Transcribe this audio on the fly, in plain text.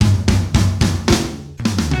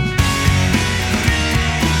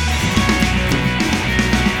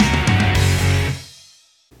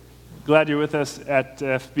Glad you're with us at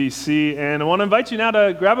FBC. And I want to invite you now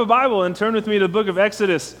to grab a Bible and turn with me to the book of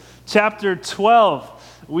Exodus, chapter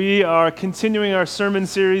 12. We are continuing our sermon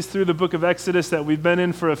series through the book of Exodus that we've been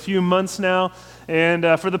in for a few months now.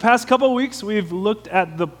 And for the past couple of weeks, we've looked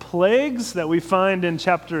at the plagues that we find in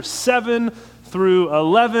chapter 7 through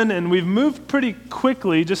 11, and we've moved pretty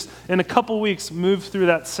quickly, just in a couple weeks, moved through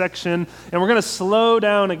that section. And we're going to slow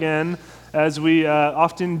down again, as we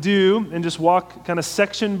often do, and just walk kind of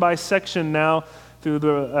section by section now through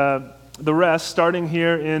the rest, starting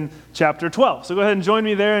here in chapter 12. So go ahead and join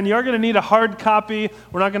me there, and you are going to need a hard copy.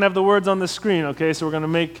 We're not going to have the words on the screen, okay? So we're going to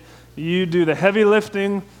make you do the heavy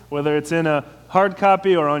lifting, whether it's in a hard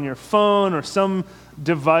copy or on your phone or some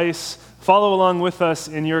device. Follow along with us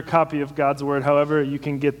in your copy of God's Word, however you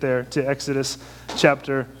can get there to Exodus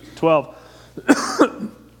chapter 12.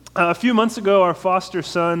 A few months ago, our foster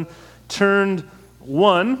son turned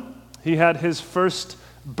 1. He had his first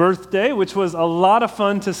birthday, which was a lot of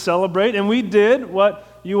fun to celebrate, and we did what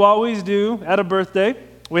you always do at a birthday.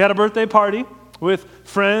 We had a birthday party with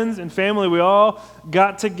friends and family. We all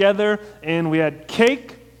got together, and we had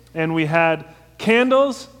cake, and we had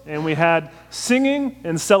candles, and we had singing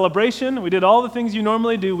and celebration. We did all the things you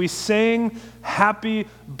normally do. We sang happy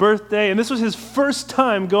birthday, and this was his first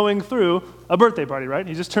time going through a birthday party, right?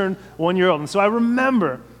 He just turned 1 year old, and so I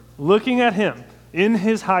remember looking at him in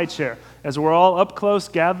his high chair as we're all up close,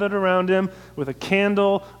 gathered around him with a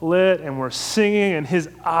candle lit, and we're singing, and his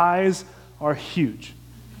eyes are huge.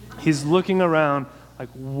 He's looking around like,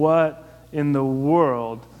 what in the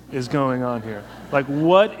world is going on here? Like,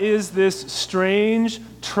 what is this strange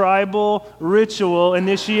tribal ritual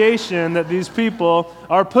initiation that these people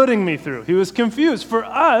are putting me through? He was confused. For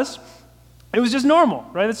us, it was just normal,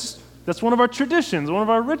 right? That's one of our traditions, one of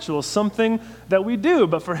our rituals, something that we do.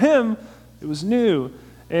 But for him, it was new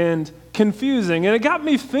and confusing. And it got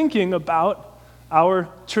me thinking about our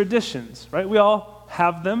traditions, right? We all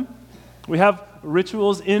have them. We have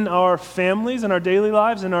rituals in our families, in our daily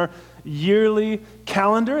lives, in our yearly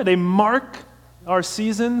calendar. They mark our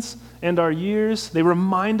seasons and our years. They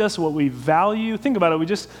remind us what we value. Think about it. We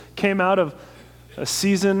just came out of a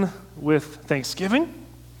season with Thanksgiving,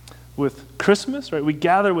 with Christmas, right? We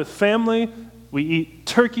gather with family, we eat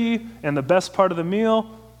turkey, and the best part of the meal,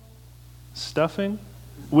 stuffing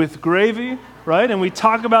with gravy, right? And we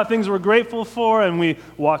talk about things we're grateful for, and we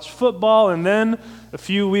watch football, and then a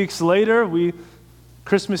few weeks later,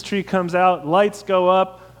 Christmas tree comes out, lights go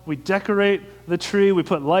up, we decorate the tree, we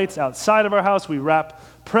put lights outside of our house, we wrap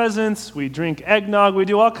presents, we drink eggnog, we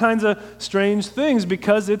do all kinds of strange things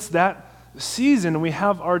because it's that season. We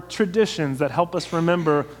have our traditions that help us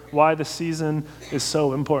remember why the season is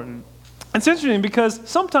so important. It's interesting because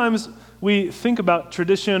sometimes we think about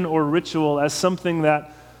tradition or ritual as something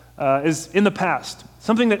that is in the past,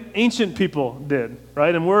 something that ancient people did,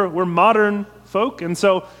 right? And we're modern folk, and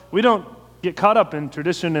so we don't get caught up in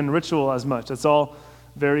tradition and ritual as much. It's all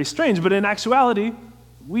very strange, but in actuality,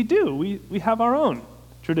 we do. We have our own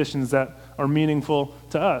traditions that are meaningful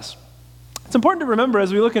to us. It's important to remember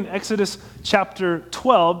as we look in Exodus chapter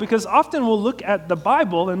 12, because often we'll look at the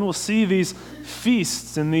Bible and we'll see these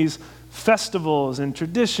feasts and these festivals and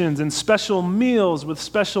traditions and special meals with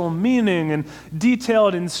special meaning and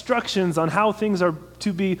detailed instructions on how things are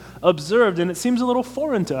to be observed, and it seems a little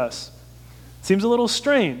foreign to us. It seems a little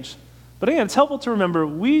strange. But again, it's helpful to remember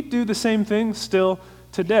we do the same thing still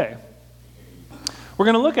today. We're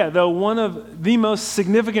going to look at, though, one of the most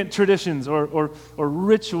significant traditions or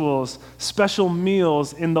rituals, special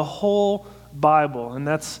meals in the whole Bible, and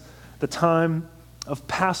that's the time of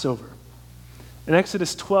Passover. In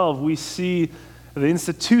Exodus 12, we see the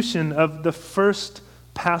institution of the first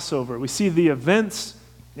Passover. We see the events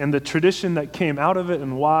and the tradition that came out of it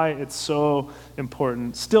and why it's so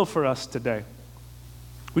important still for us today.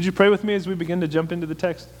 Would you pray with me as we begin to jump into the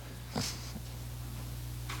text?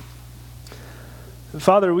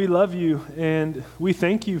 Father, we love you, and we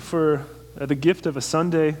thank you for the gift of a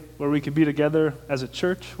Sunday where we could be together as a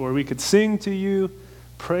church, where we could sing to you,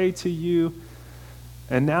 pray to you,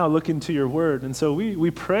 and now look into your word. And so we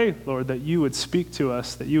pray, Lord, that you would speak to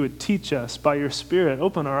us, that you would teach us by your Spirit,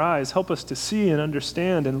 open our eyes, help us to see and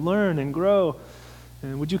understand and learn and grow.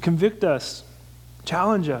 And would you convict us,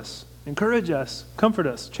 challenge us, encourage us, comfort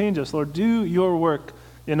us, change us. Lord, do your work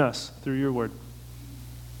in us through your word.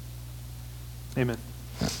 Amen.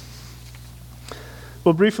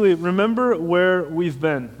 Well, briefly, remember where we've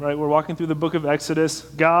been, right? We're walking through the book of Exodus.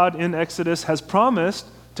 God in Exodus has promised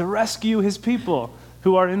to rescue his people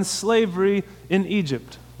who are in slavery in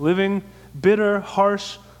Egypt, living bitter,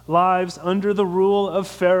 harsh lives under the rule of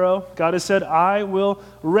Pharaoh. God has said, I will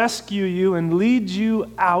rescue you and lead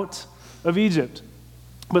you out of Egypt.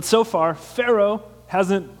 But so far, Pharaoh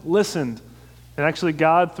hasn't listened. And actually,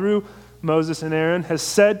 God, through Moses and Aaron, has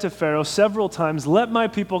said to Pharaoh several times, "Let my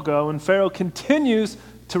people go." And Pharaoh continues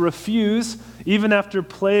to refuse, even after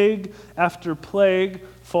plague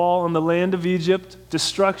fall on the land of Egypt,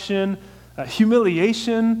 destruction,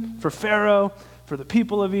 humiliation for Pharaoh, for the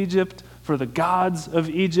people of Egypt, for the gods of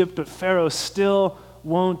Egypt, but Pharaoh still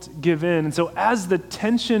won't give in. And so as the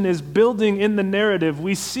tension is building in the narrative,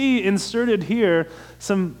 we see inserted here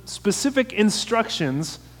some specific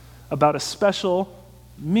instructions about a special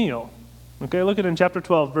meal. Okay, look at it in chapter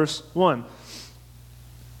 12, verse 1.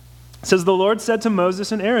 It says, "The Lord said to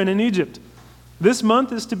Moses and Aaron in Egypt, 'This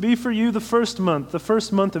month is to be for you the first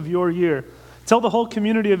month of your year. Tell the whole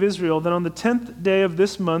community of Israel that on the 10th day of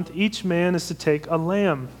this month, each man is to take a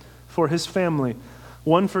lamb for his family,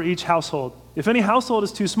 one for each household. If any household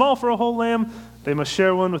is too small for a whole lamb, they must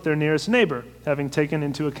share one with their nearest neighbor, having taken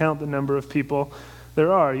into account the number of people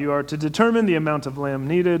there are. You are to determine the amount of lamb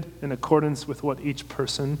needed in accordance with what each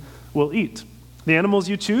person will eat. The animals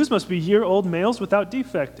you choose must be year-old males without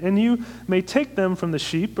defect, and you may take them from the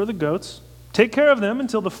sheep or the goats. Take care of them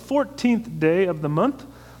until the 14th day of the month,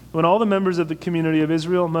 when all the members of the community of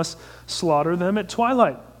Israel must slaughter them at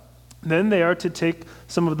twilight. Then they are to take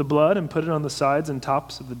some of the blood and put it on the sides and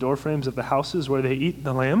tops of the doorframes of the houses where they eat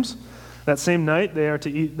the lambs. That same night they are to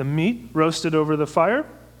eat the meat roasted over the fire,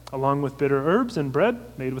 along with bitter herbs and bread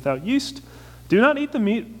made without yeast. Do not eat the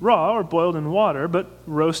meat raw or boiled in water, but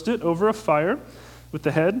roast it over a fire with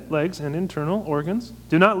the head, legs, and internal organs.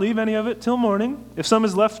 Do not leave any of it till morning. If some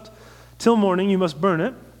is left till morning, you must burn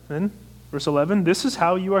it." Then, verse 11, "This is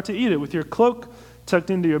how you are to eat it, with your cloak tucked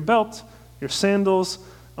into your belt, your sandals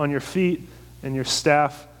on your feet, and your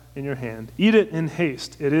staff in your hand. Eat it in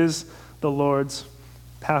haste. It is the Lord's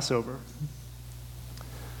Passover."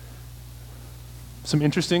 Some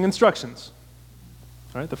interesting instructions.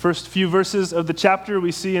 All right, the first few verses of the chapter,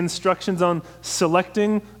 we see instructions on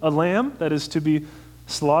selecting a lamb that is to be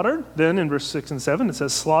slaughtered. Then in verse 6 and 7, it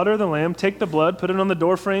says, "Slaughter the lamb, take the blood, put it on the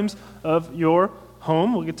doorframes of your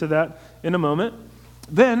home." We'll get to that in a moment.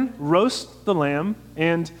 Then roast the lamb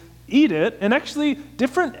and eat it. And actually,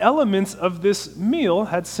 different elements of this meal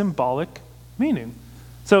had symbolic meaning.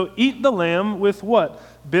 So eat the lamb with what?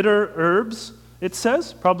 Bitter herbs, it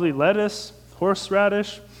says, probably lettuce,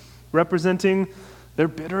 horseradish, representing their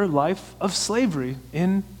bitter life of slavery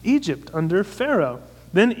in Egypt under Pharaoh.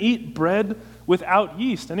 Then eat bread without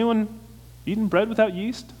yeast. Anyone eaten bread without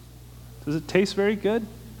yeast? Does it taste very good?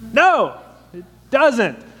 No, it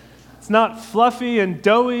doesn't. It's not fluffy and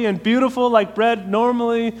doughy and beautiful like bread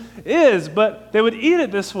normally is, but they would eat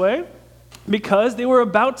it this way because they were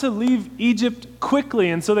about to leave Egypt quickly,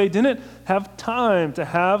 and so they didn't have time to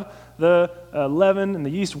have the leaven and the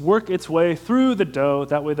yeast work its way through the dough.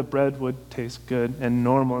 That way the bread would taste good and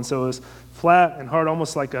normal. And so it was flat and hard,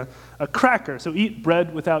 almost like a cracker. So eat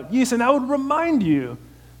bread without yeast. And that would remind you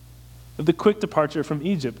of the quick departure from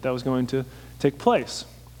Egypt that was going to take place.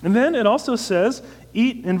 And then it also says,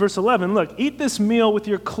 eat, in verse 11, look, eat this meal with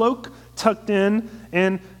your cloak tucked in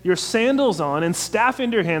and your sandals on and staff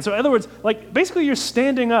into your hand. So in other words, like basically you're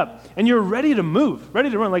standing up and you're ready to move, ready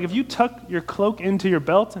to run. Like if you tuck your cloak into your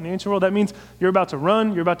belt in the ancient world, that means you're about to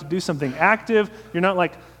run, you're about to do something active. You're not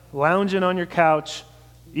like lounging on your couch,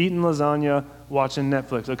 eating lasagna, watching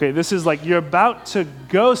Netflix. Okay, this is like you're about to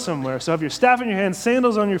go somewhere. So have your staff in your hand,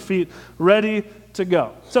 sandals on your feet, ready to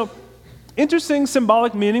go. So interesting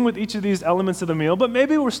symbolic meaning with each of these elements of the meal, but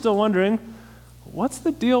maybe we're still wondering, what's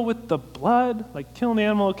the deal with the blood? Like killing the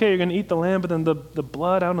animal, okay, you're going to eat the lamb, but then the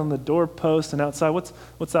blood out on the doorpost and outside, what's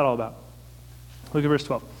that all about? Look at verse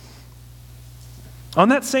 12. "On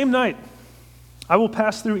that same night, I will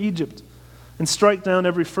pass through Egypt and strike down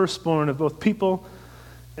every firstborn of both people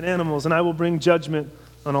and animals, and I will bring judgment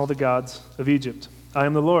on all the gods of Egypt. I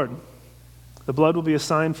am the Lord. The blood will be a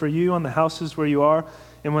sign for you on the houses where you are,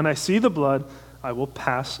 and when I see the blood, I will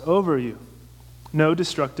pass over you. No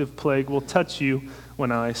destructive plague will touch you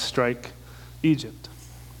when I strike Egypt."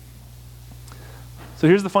 So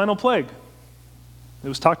here's the final plague. It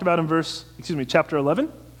was talked about in chapter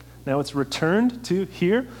 11. Now it's returned to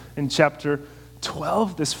here in chapter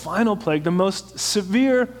 12, this final plague, the most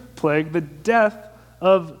severe plague, the death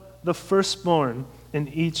of the firstborn in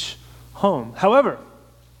each home. However,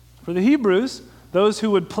 for the Hebrews, those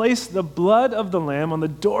who would place the blood of the lamb on the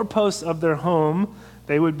doorposts of their home,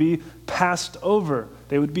 they would be passed over.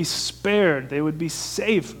 They would be spared. They would be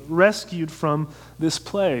safe, rescued from this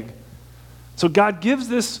plague. So God gives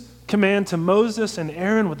this command to Moses and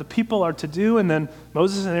Aaron what the people are to do, and then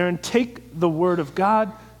Moses and Aaron take the word of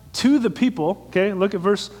God to the people. Okay, look at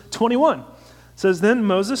verse 21. It says, then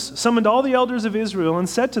Moses summoned all the elders of Israel and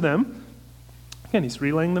said to them, again, he's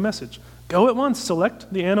relaying the message, go at once,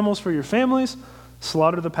 select the animals for your families,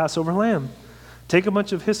 slaughter the Passover lamb. Take a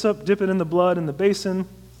bunch of hyssop, dip it in the blood in the basin,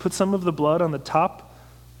 put some of the blood on the top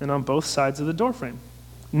and on both sides of the doorframe.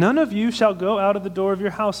 None of you shall go out of the door of your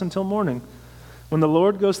house until morning. When the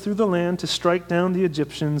Lord goes through the land to strike down the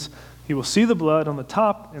Egyptians, he will see the blood on the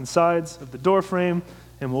top and sides of the doorframe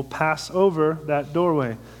and will pass over that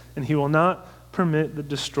doorway. And he will not permit the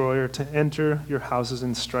destroyer to enter your houses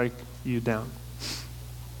and strike you down.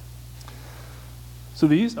 So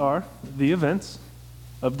these are the events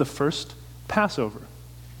of the first Passover.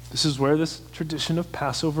 This is where this tradition of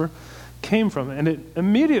Passover came from, and it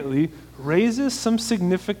immediately raises some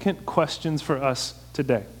significant questions for us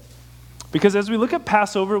today. Because as we look at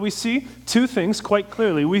Passover, we see two things quite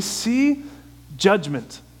clearly. We see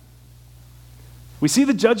judgment. We see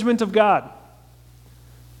the judgment of God.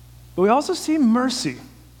 But we also see mercy.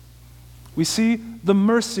 We see the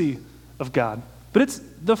mercy of God. But it's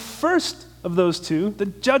the first of those two, the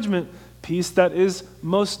judgment piece, that is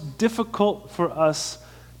most difficult for us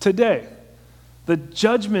today. The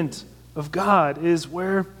judgment of God is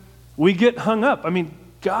where we get hung up. I mean,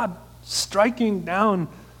 God striking down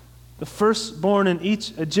the firstborn in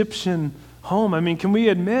each Egyptian home. I mean, can we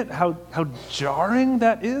admit how jarring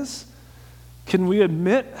that is? Can we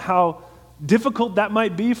admit how difficult that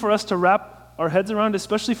might be for us to wrap our heads around,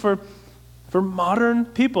 especially for modern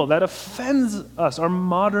people? That offends us, our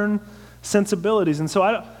modern sensibilities. And so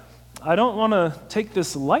I don't want to take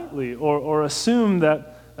this lightly or assume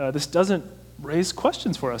that this doesn't raise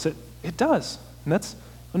questions for us. It does, and that's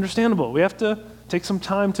understandable. We have to take some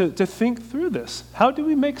time to think through this. How do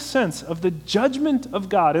we make sense of the judgment of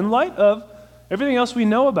God in light of everything else we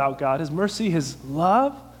know about God, his mercy, his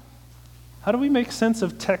love? How do we make sense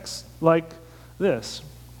of texts like this?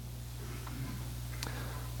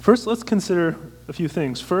 First, let's consider a few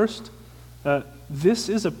things. First, this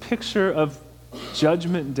is a picture of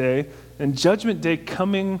Judgment Day, and Judgment Day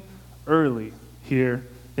coming early here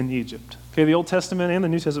in Egypt. Okay, the Old Testament and the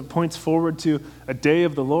New Testament points forward to a day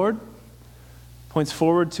of the Lord, points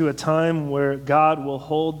forward to a time where God will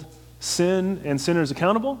hold sin and sinners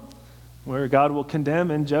accountable, where God will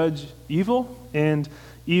condemn and judge evil and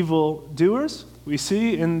evil doers. We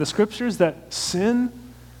see in the scriptures that sin,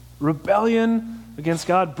 rebellion against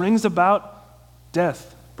God brings about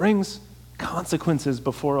death, brings consequences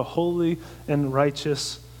before a holy and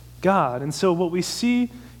righteous God. And so what we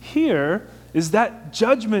see here is that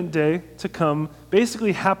judgment day to come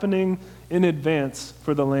basically happening in advance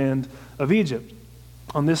for the land of Egypt.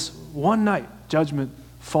 On this one night, judgment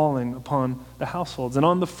falling upon the households. And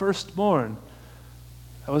on the firstborn,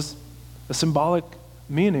 that was a symbolic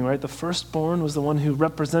meaning, right? The firstborn was the one who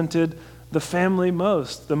represented the family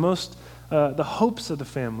most, the hopes of the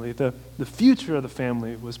family, the future of the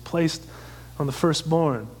family was placed on the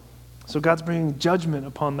firstborn. So God's bringing judgment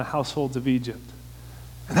upon the households of Egypt.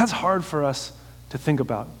 And that's hard for us to think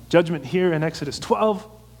about. Judgment here in Exodus 12,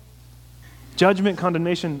 judgment,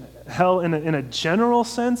 condemnation, hell in a general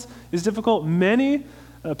sense is difficult. Many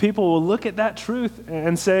people will look at that truth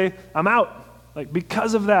and say, I'm out. Like,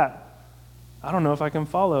 because of that, I don't know if I can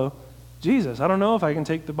follow Jesus. I don't know if I can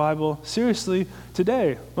take the Bible seriously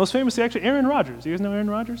today. Most famously, actually, Aaron Rodgers. You guys know Aaron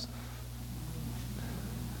Rodgers?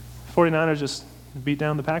 49ers just beat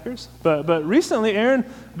down the Packers. But recently, Aaron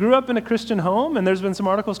grew up in a Christian home, and there's been some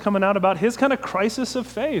articles coming out about his kind of crisis of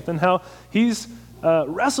faith and how he's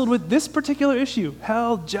wrestled with this particular issue,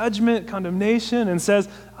 hell, judgment, condemnation, and says,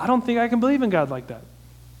 I don't think I can believe in God like that.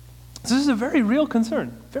 So this is a very real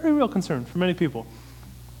concern for many people.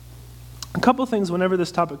 A couple things whenever this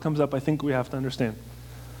topic comes up I think we have to understand.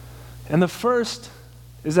 And the first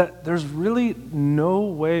is that there's really no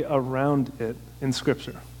way around it in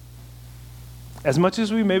Scripture. As much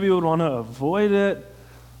as we maybe would want to avoid it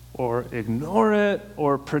or ignore it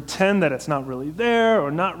or pretend that it's not really there or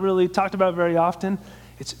not really talked about very often,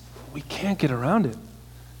 we can't get around it.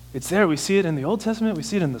 It's there. We see it in the Old Testament. We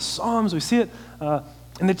see it in the Psalms. We see it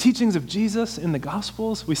in the teachings of Jesus in the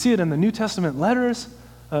Gospels. We see it in the New Testament letters.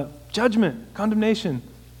 Judgment, condemnation,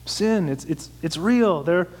 sin, it's real.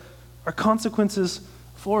 There are consequences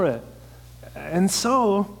for it. And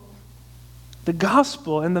so the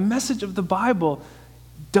gospel and the message of the Bible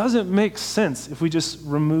doesn't make sense if we just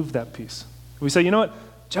remove that piece. We say, you know what?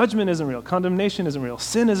 Judgment isn't real. Condemnation isn't real.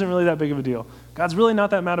 Sin isn't really that big of a deal. God's really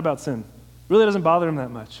not that mad about sin. Really doesn't bother him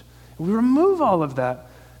that much. If we remove all of that,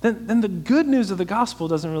 then the good news of the gospel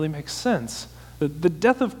doesn't really make sense. The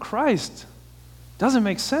death of Christ doesn't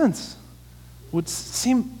make sense. Would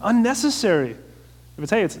seem unnecessary. If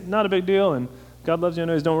it's, hey, it's not a big deal and God loves you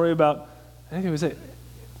anyways, don't worry about anything we say,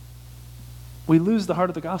 we lose the heart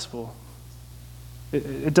of the gospel.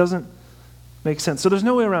 It doesn't make sense. So there's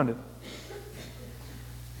no way around it.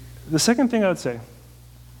 The second thing I would say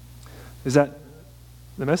is that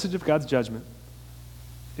the message of God's judgment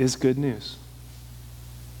is good news.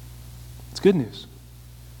 It's good news.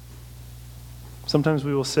 Sometimes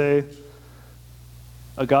we will say,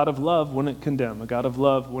 a God of love wouldn't condemn. A God of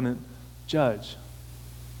love wouldn't judge.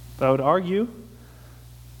 But I would argue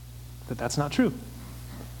that that's not true.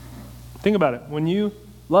 Think about it. When you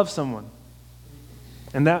love someone,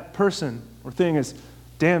 and that person or thing is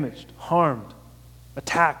damaged, harmed,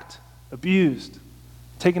 attacked, abused,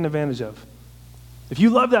 taken advantage of, if you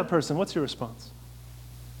love that person, what's your response?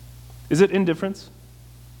 Is it indifference?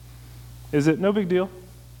 Is it no big deal?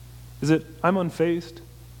 Is it I'm unfazed?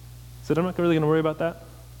 Is it I'm not really going to worry about that?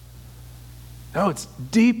 No, it's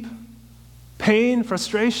deep pain,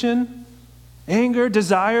 frustration, anger,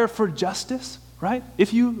 desire for justice, right?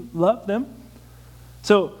 If you love them.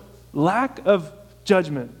 So lack of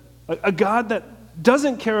judgment, a God that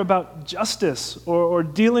doesn't care about justice or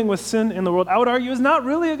dealing with sin in the world, I would argue is not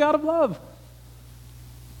really a God of love.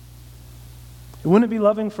 Wouldn't it be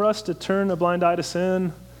loving for us to turn a blind eye to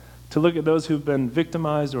sin, to look at those who've been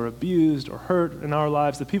victimized or abused or hurt in our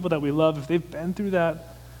lives, the people that we love, if they've been through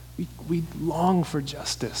that, we long for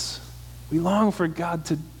justice. We long for God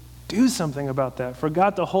to do something about that, for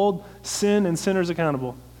God to hold sin and sinners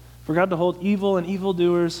accountable, for God to hold evil and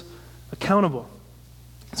evildoers accountable.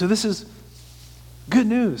 So this is good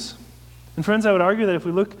news. And friends, I would argue that if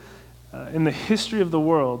we look in the history of the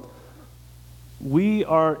world, we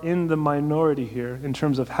are in the minority here in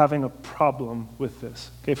terms of having a problem with this.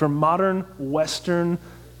 Okay, for modern Western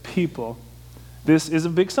people, this is a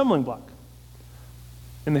big stumbling block.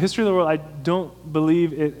 In the history of the world, I don't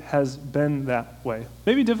believe it has been that way.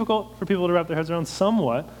 Maybe difficult for people to wrap their heads around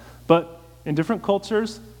somewhat, but in different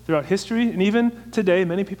cultures throughout history, and even today,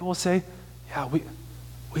 many people will say, yeah, we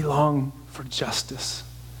long for justice.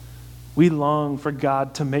 We long for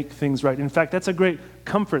God to make things right. In fact, that's a great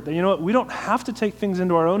comfort that, you know what, we don't have to take things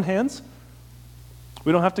into our own hands.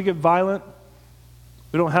 We don't have to get violent.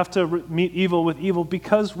 We don't have to meet evil with evil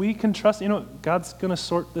because we can trust, you know, God's going to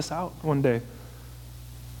sort this out one day.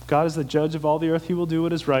 God is the judge of all the earth. He will do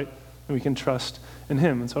what is right, and we can trust in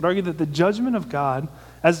him. And so I'd argue that the judgment of God,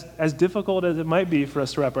 as difficult as it might be for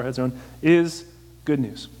us to wrap our heads around, is good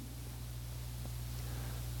news.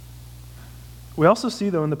 We also see,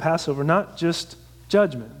 though, in the Passover, not just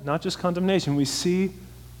judgment, not just condemnation. We see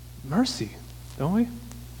mercy, don't we?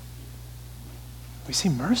 We see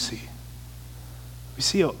mercy. We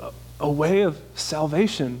see a way of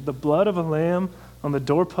salvation, the blood of a lamb on the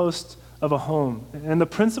doorpost of a home. And the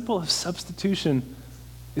principle of substitution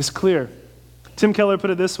is clear. Tim Keller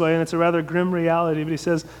put it this way, and it's a rather grim reality, but he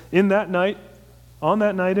says, on that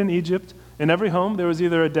night in Egypt, in every home, there was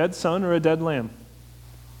either a dead son or a dead lamb.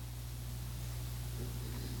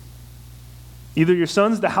 Either your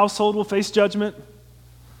sons, the household, will face judgment,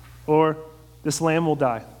 or this lamb will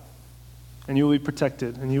die, and you will be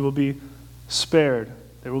protected, and you will be spared.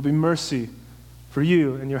 There will be mercy for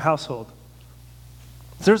you and your household.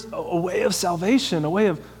 There's a way of salvation, a way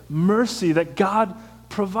of mercy that God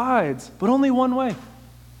provides, but only one way,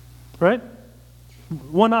 right?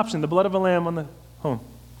 One option, the blood of a lamb on the home.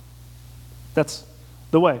 That's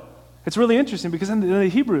the way. It's really interesting because in the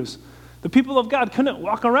Hebrews, the people of God couldn't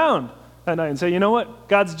walk around at night and say, you know what,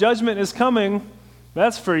 God's judgment is coming.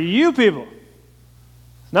 That's for you people.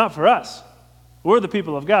 It's not for us. We're the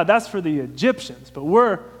people of God. That's for the Egyptians, but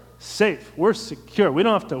we're safe. We're secure. We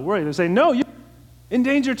don't have to worry. They say, no, you're in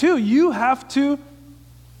danger too. You have to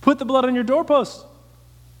put the blood on your doorpost,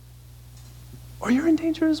 or you're in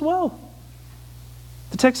danger as well.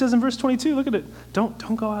 The text says in verse 22, look at it.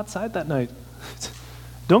 Don't go outside that night.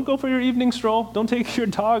 Don't go for your evening stroll. Don't take your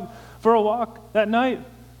dog for a walk that night.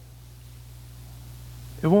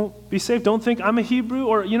 It won't be safe. Don't think I'm a Hebrew,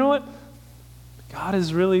 or you know what? God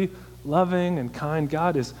is really loving and kind.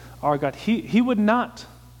 God is our God. He wouldn't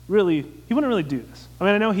really do this. I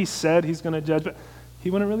mean, I know he said he's going to judge, but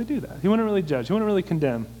he wouldn't really do that. He wouldn't really judge. He wouldn't really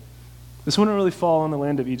condemn. This wouldn't really fall on the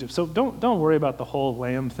land of Egypt. So don't worry about the whole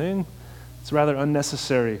lamb thing. It's rather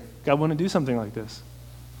unnecessary. God wouldn't do something like this.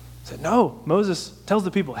 He said, no. Moses tells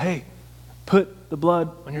the people, hey, put the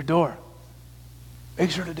blood on your door.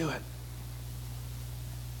 Make sure to do it.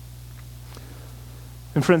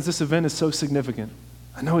 And friends, this event is so significant.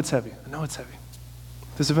 I know it's heavy.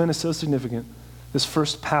 This event is so significant, this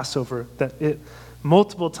first Passover, that it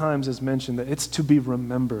multiple times is mentioned that it's to be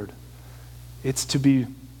remembered. It's to be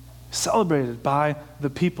celebrated by the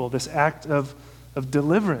people, this act of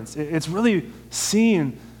deliverance. It's really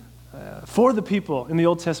seen for the people in the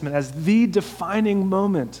Old Testament as the defining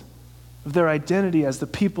moment of their identity as the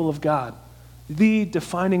people of God, the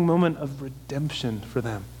defining moment of redemption for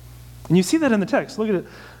them. And you see that in the text. Look at it.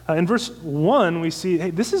 In verse 1, we see, hey,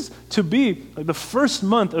 this is to be like the first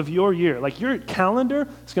month of your year. Like your calendar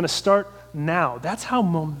is going to start now. That's how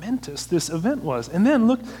momentous this event was. And then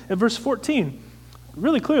look at verse 14.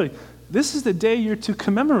 Really clearly, this is the day you're to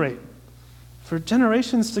commemorate. For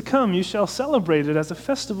generations to come, you shall celebrate it as a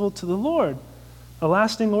festival to the Lord, a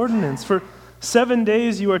lasting ordinance. For 7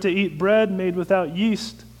 days you are to eat bread made without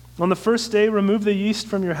yeast. On the first day, remove the yeast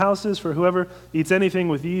from your houses, for whoever eats anything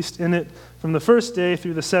with yeast in it from the first day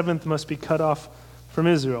through the seventh must be cut off from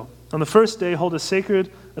Israel. On the first day, hold a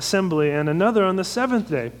sacred assembly, and another on the seventh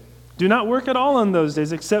day. Do not work at all on those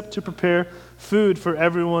days except to prepare food for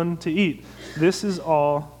everyone to eat. This is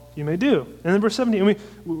all you may do. And then verse 17,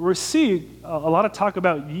 we see a lot of talk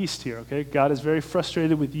about yeast here, okay? God is very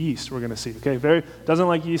frustrated with yeast, we're going to see, okay? Doesn't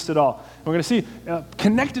like yeast at all. And we're going to see,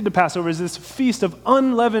 connected to Passover is this feast of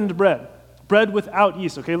unleavened bread, bread without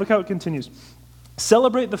yeast, okay? Look how it continues.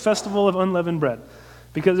 Celebrate the festival of unleavened bread,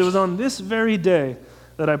 because it was on this very day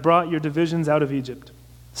that I brought your divisions out of Egypt.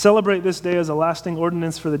 Celebrate this day as a lasting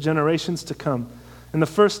ordinance for the generations to come. In the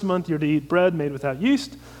first month you're to eat bread made without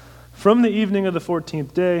yeast, from the evening of the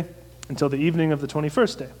 14th day until the evening of the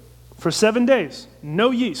 21st day. For 7 days,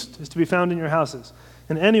 no yeast is to be found in your houses.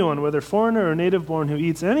 And anyone, whether foreigner or native born, who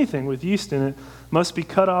eats anything with yeast in it must be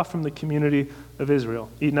cut off from the community of Israel.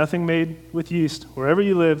 Eat nothing made with yeast. Wherever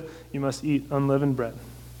you live, you must eat unleavened bread.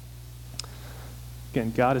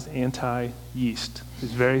 Again, God is anti-yeast.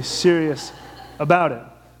 He's very serious about it.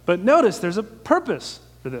 But notice there's a purpose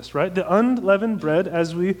for this, right? The unleavened bread,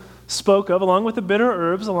 as we spoke of, along with the bitter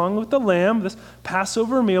herbs, along with the lamb, this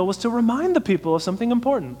Passover meal was to remind the people of something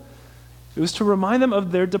important. It was to remind them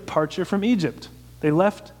of their departure from Egypt. They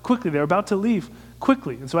left quickly. They were about to leave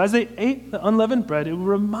quickly. And so as they ate the unleavened bread, it would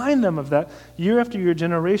remind them of that year after year,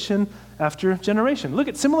 generation after generation. Look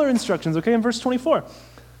at similar instructions, okay, in verse 24.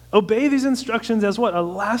 Obey these instructions as what? A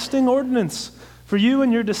lasting ordinance for you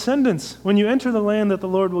and your descendants. When you enter the land that the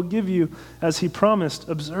Lord will give you as he promised,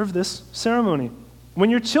 observe this ceremony. When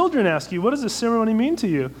your children ask you, what does this ceremony mean to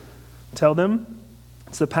you? Tell them,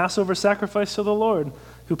 it's the Passover sacrifice to the Lord,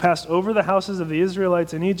 who passed over the houses of the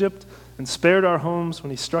Israelites in Egypt and spared our homes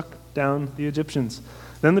when he struck down the Egyptians.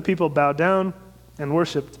 Then the people bowed down and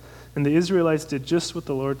worshipped, and the Israelites did just what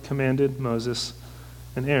the Lord commanded Moses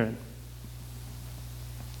and Aaron.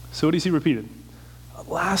 So what do you see repeated? A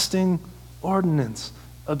lasting ordinance.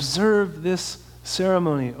 Observe this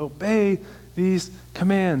ceremony. Obey these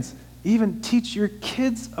commands. Even teach your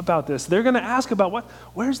kids about this. They're going to ask about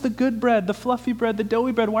where's the good bread, the fluffy bread, the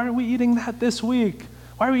doughy bread? Why aren't we eating that this week?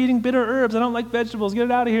 Why are we eating bitter herbs? I don't like vegetables. Get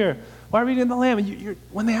it out of here. Why are we eating the lamb?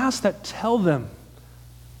 When they ask that, tell them.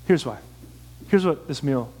 Here's why. Here's what this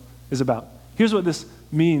meal is about. Here's what this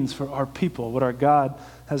means for our people, what our God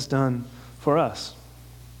has done for us.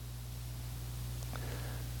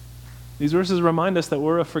 These verses remind us that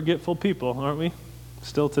we're a forgetful people, aren't we?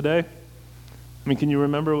 Still today. I mean, can you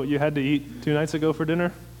remember what you had to eat 2 nights ago for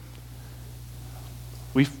dinner?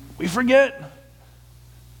 We forget.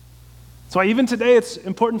 That's why even today it's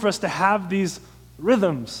important for us to have these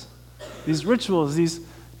rhythms, these rituals, these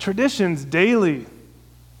traditions daily,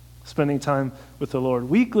 spending time with the Lord,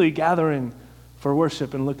 weekly gathering for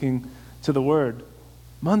worship and looking to the Word,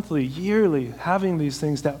 monthly, yearly, having these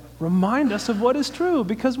things that remind us of what is true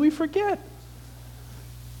because we forget.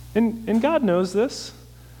 And God knows this.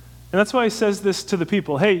 And that's why he says this to the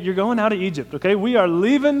people. Hey, you're going out of Egypt, okay? We are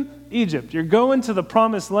leaving Egypt. You're going to the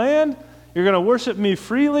promised land. You're going to worship me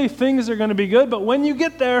freely. Things are going to be good. But when you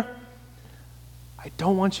get there, I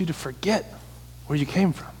don't want you to forget where you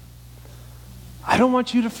came from. I don't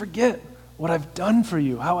want you to forget what I've done for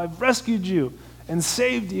you, how I've rescued you and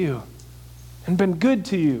saved you and been good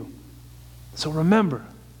to you. So remember.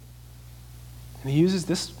 And he uses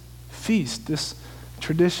this feast, this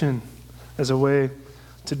tradition, as a way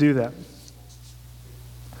to do that.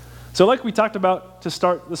 So like we talked about to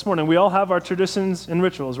start this morning, we all have our traditions and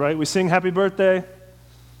rituals, right? We sing happy birthday.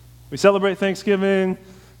 We celebrate Thanksgiving,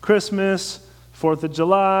 Christmas, 4th of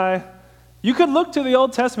July. You could look to the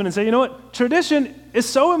Old Testament and say, you know what? Tradition is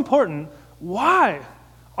so important. Why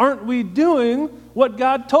aren't we doing what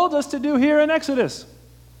God told us to do here in Exodus?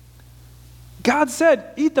 God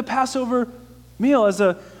said, eat the Passover meal as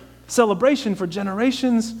a celebration for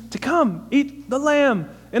generations to come. Eat the lamb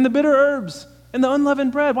and the bitter herbs and the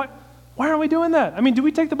unleavened bread. Why aren't we doing that? I mean, do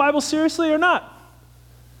we take the Bible seriously or not?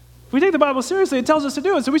 If we take the Bible seriously, it tells us to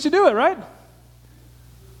do it, so we should do it, right?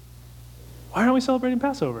 Why aren't we celebrating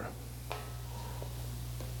Passover?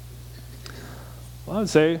 Well, I would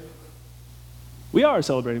say we are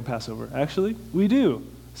celebrating Passover. Actually, we do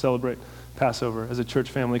celebrate Passover as a church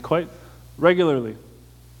family quite regularly.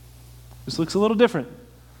 This looks a little different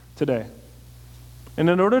today. And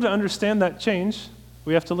in order to understand that change,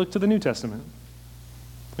 we have to look to the New Testament.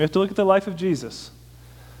 We have to look at the life of Jesus.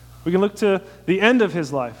 We can look to the end of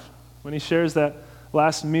his life when he shares that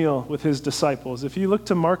last meal with his disciples. If you look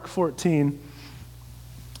to Mark 14,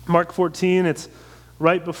 it's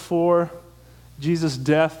right before Jesus'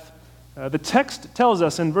 death. The text tells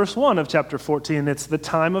us in verse 1 of chapter 14, it's the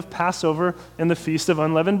time of Passover and the Feast of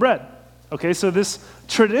Unleavened Bread. Okay, so this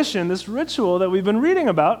tradition, this ritual that we've been reading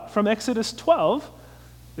about from Exodus 12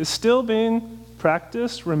 is still being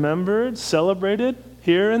practiced, remembered, celebrated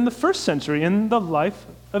here in the first century, in the life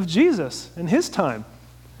of Jesus, in his time.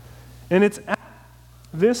 And it's at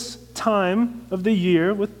this time of the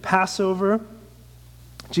year with Passover,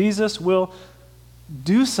 Jesus will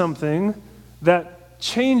do something that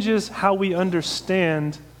changes how we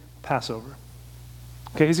understand Passover.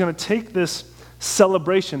 Okay, he's going to take this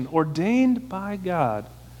celebration ordained by God,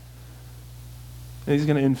 and he's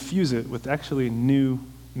going to infuse it with actually new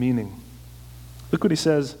meaning. Look what he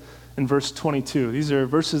says in verse 22. These are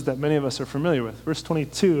verses that many of us are familiar with. Verse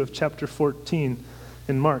 22 of chapter 14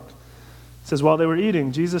 in Mark. It says, while they were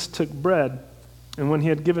eating, Jesus took bread, and when he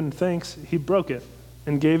had given thanks, he broke it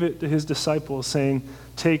and gave it to his disciples, saying,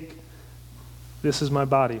 take, this is my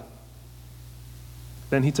body.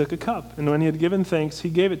 Then he took a cup, and when he had given thanks, he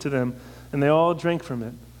gave it to them, and they all drank from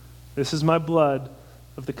it. This is my blood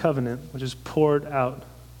of the covenant, which is poured out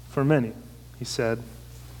for many, he said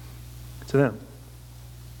to them.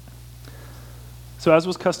 So as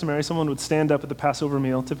was customary, someone would stand up at the Passover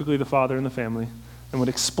meal, typically the father in the family, and would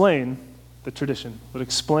explain the tradition, would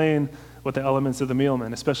explain what the elements of the meal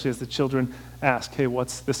meant, especially as the children ask, hey,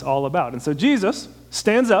 what's this all about? And so Jesus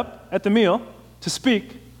stands up at the meal to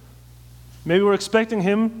speak. Maybe we're expecting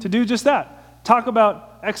him to do just that. Talk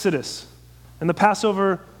about Exodus and the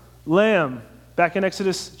Passover lamb back in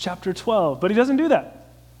Exodus chapter 12. But he doesn't do that.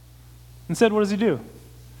 Instead, what does he do?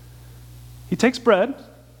 He takes bread, and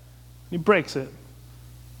he breaks it.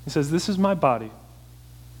 He says, this is my body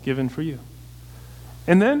given for you.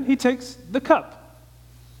 And then he takes the cup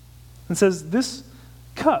and says, this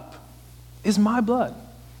cup is my blood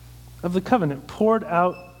of the covenant poured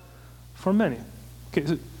out for many. Okay,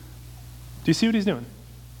 so do you see what he's doing?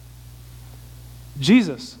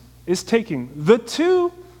 Jesus is taking the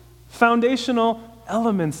two foundational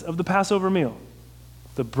elements of the Passover meal.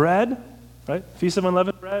 The bread, right? Feast of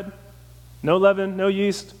Unleavened Bread. No leaven, no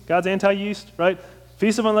yeast. God's anti-yeast, right?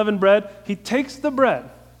 Feast of Unleavened Bread. He takes the bread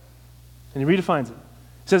and he redefines it.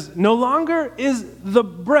 He says, no longer is the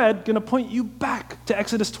bread going to point you back to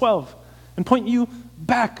Exodus 12 and point you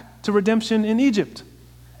back to redemption in Egypt.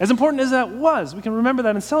 As important as that was, we can remember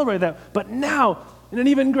that and celebrate that. But now, in an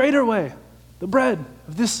even greater way, the bread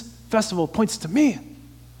of this festival points to me,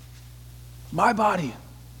 my body,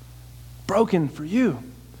 broken for you.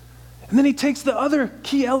 And then he takes the other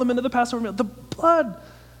key element of the Passover meal, the blood,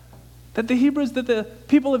 that the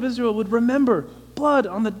people of Israel would remember, blood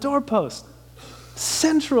on the doorpost,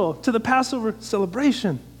 central to the Passover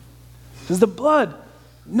celebration. Is the blood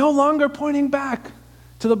no longer pointing back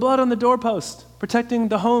to the blood on the doorpost, protecting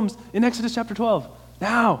the homes in Exodus chapter 12.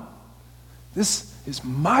 Now, this is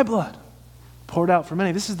my blood poured out for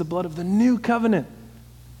many. This is the blood of the new covenant.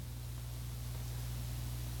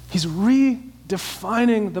 He's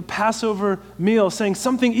redefining the Passover meal, saying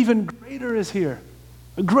something even greater is here.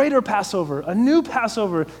 A greater Passover, a new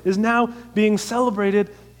Passover is now being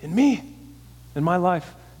celebrated in me, in my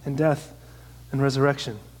life and death and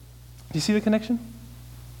resurrection. Do you see the connection?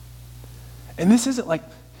 And this isn't like,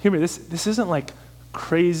 hear me, this isn't like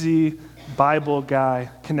crazy Bible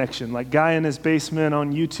guy connection, like guy in his basement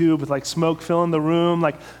on YouTube with like smoke filling the room,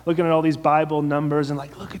 like looking at all these Bible numbers and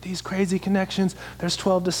like, look at these crazy connections. There's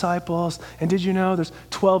 12 disciples. And did you know there's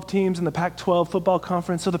 12 teams in the Pac-12 football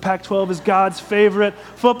conference? So the Pac-12 is God's favorite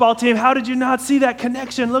football team. How did you not see that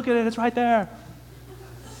connection? Look at it. It's right there.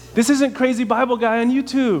 This isn't crazy Bible guy on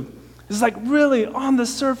YouTube. This is like really on the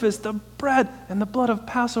surface, the bread and the blood of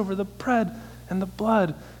Passover, the bread and the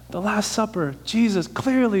blood, the Last Supper, Jesus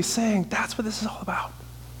clearly saying that's what this is all about.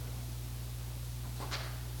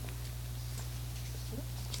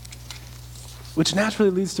 Which naturally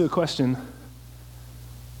leads to a question.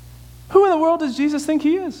 Who in the world does Jesus think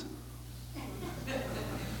he is?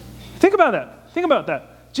 Think about that. Think about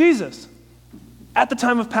that. Jesus, at the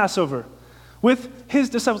time of Passover, with his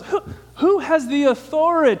disciples, who has the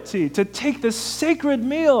authority to take this sacred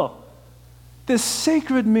meal,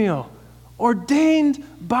 ordained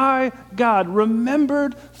by God,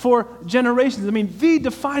 remembered for generations. I mean, the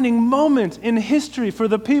defining moment in history for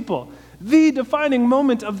the people, the defining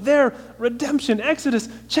moment of their redemption. Exodus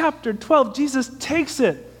chapter 12, Jesus takes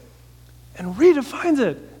it and redefines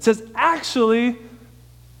it. It says, actually,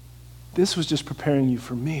 this was just preparing you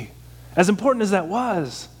for me. As important as that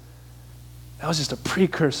was just a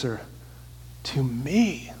precursor to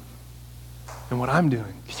me and what I'm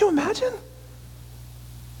doing. Can you imagine?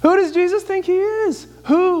 Who does Jesus think he is?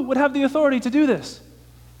 Who would have the authority to do this?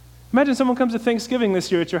 Imagine someone comes to Thanksgiving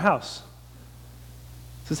this year at your house.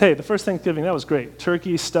 Says, hey, the first Thanksgiving, that was great.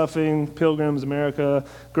 Turkey, stuffing, Pilgrims, America,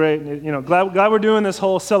 great. Glad we're doing this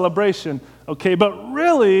whole celebration. Okay, but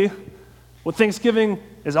really, what Thanksgiving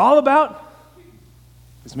is all about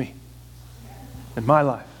is me and my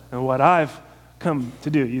life and what I've come to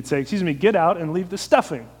do. You'd say, excuse me, get out and leave the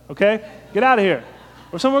stuffing, okay? Get out of here.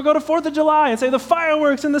 Or someone would go to 4th of July and say, the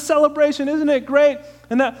fireworks and the celebration, isn't it great?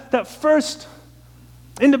 And that first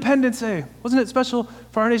Independence Day, wasn't it special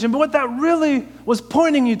for our nation? But what that really was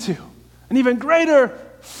pointing you to, an even greater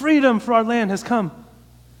freedom for our land has come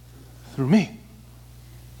through me.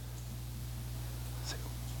 Say,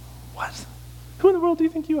 what? Who in the world do you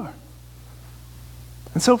think you are?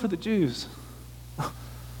 And so for the Jews,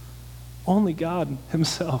 only God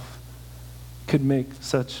himself could make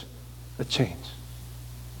such a change.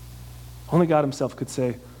 Only God himself could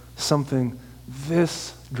say something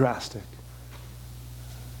this drastic.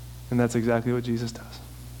 And that's exactly what Jesus does.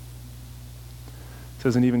 It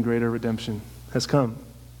says an even greater redemption has come.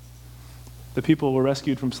 The people were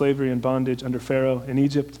rescued from slavery and bondage under Pharaoh in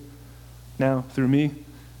Egypt. Now, through me,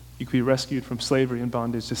 you can be rescued from slavery and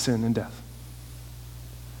bondage to sin and death.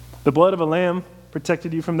 The blood of a lamb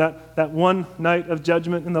protected you from that one night of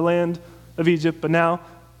judgment in the land of Egypt, but now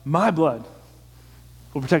my blood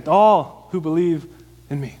will protect all who believe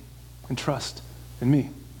in me and trust in me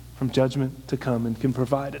from judgment to come and can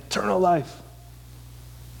provide eternal life.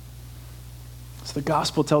 So the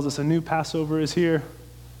gospel tells us a new Passover is here.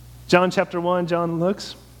 John chapter 1, John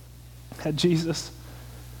looks at Jesus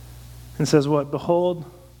and says what? Behold,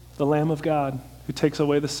 the Lamb of God who takes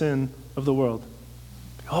away the sin of the world.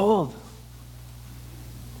 Behold,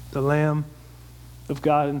 the Lamb of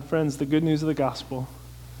God. And friends, the good news of the gospel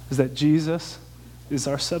is that Jesus is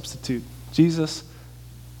our substitute. Jesus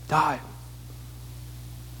died.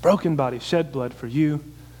 Broken body, shed blood for you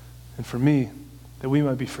and for me, that we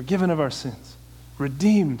might be forgiven of our sins,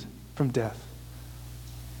 redeemed from death,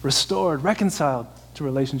 restored, reconciled to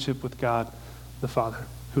relationship with God the Father,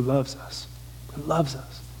 who loves us, who loves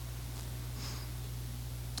us.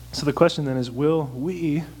 So the question then is, will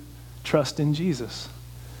we trust in Jesus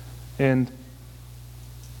and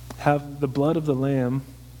have the blood of the Lamb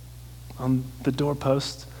on the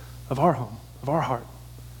doorpost of our home, of our heart,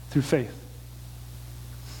 through faith?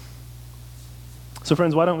 So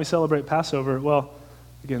friends, why don't we celebrate Passover? Well,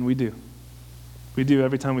 again, we do. We do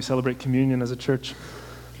every time we celebrate communion as a church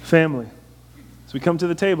family. So we come to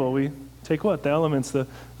the table, we take what? The elements, the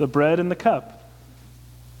bread and the cup,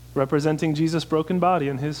 representing Jesus' broken body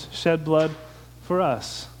and his shed blood for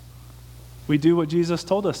us. We do what Jesus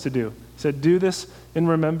told us to do. He said, do this in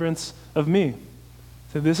remembrance of me.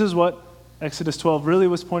 So this is what Exodus 12 really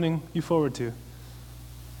was pointing you forward to.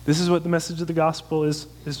 This is what the message of the gospel is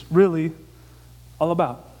really all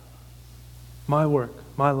about. My work,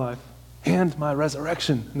 my life, and my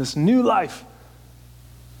resurrection, and this new life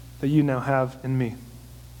that you now have in me.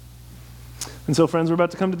 And so, friends, we're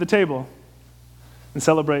about to come to the table and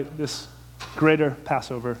celebrate this greater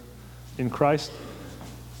Passover in Christ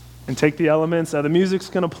and take the elements. The music's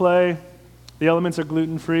going to play. The elements are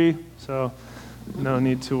gluten-free, so no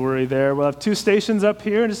need to worry there. We'll have 2 stations up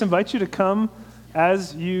here, and just invite you to come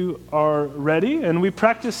as you are ready. And we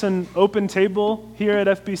practice an open table here at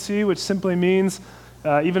FBC, which simply means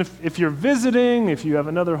even if you're visiting, if you have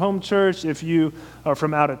another home church, if you are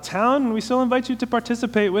from out of town, we still invite you to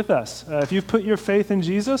participate with us. If you've put your faith in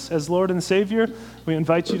Jesus as Lord and Savior, we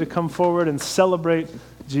invite you to come forward and celebrate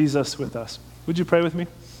Jesus with us. Would you pray with me?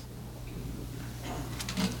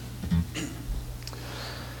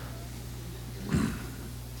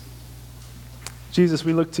 Jesus,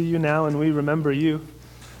 we look to you now and we remember you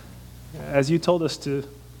as you told us to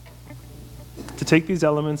take these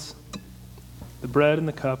elements, the bread and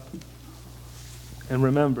the cup, and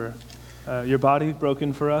remember your body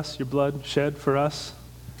broken for us, your blood shed for us,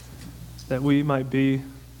 that we might be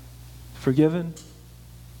forgiven,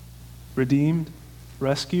 redeemed,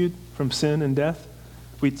 rescued from sin and death.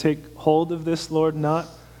 We take hold of this, Lord, not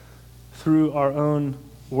through our own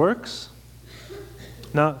works,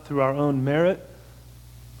 not through our own merit,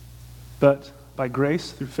 but by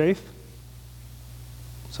grace through faith.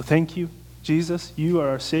 So thank you, Jesus. You are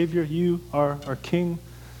our Savior. You are our King.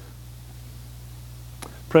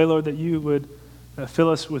 Pray, Lord, that you would fill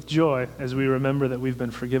us with joy as we remember that we've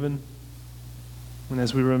been forgiven and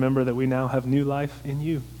as we remember that we now have new life in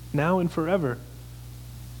you, now and forever,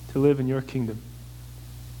 to live in your kingdom.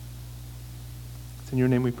 It's in your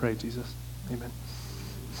name we pray, Jesus. Amen.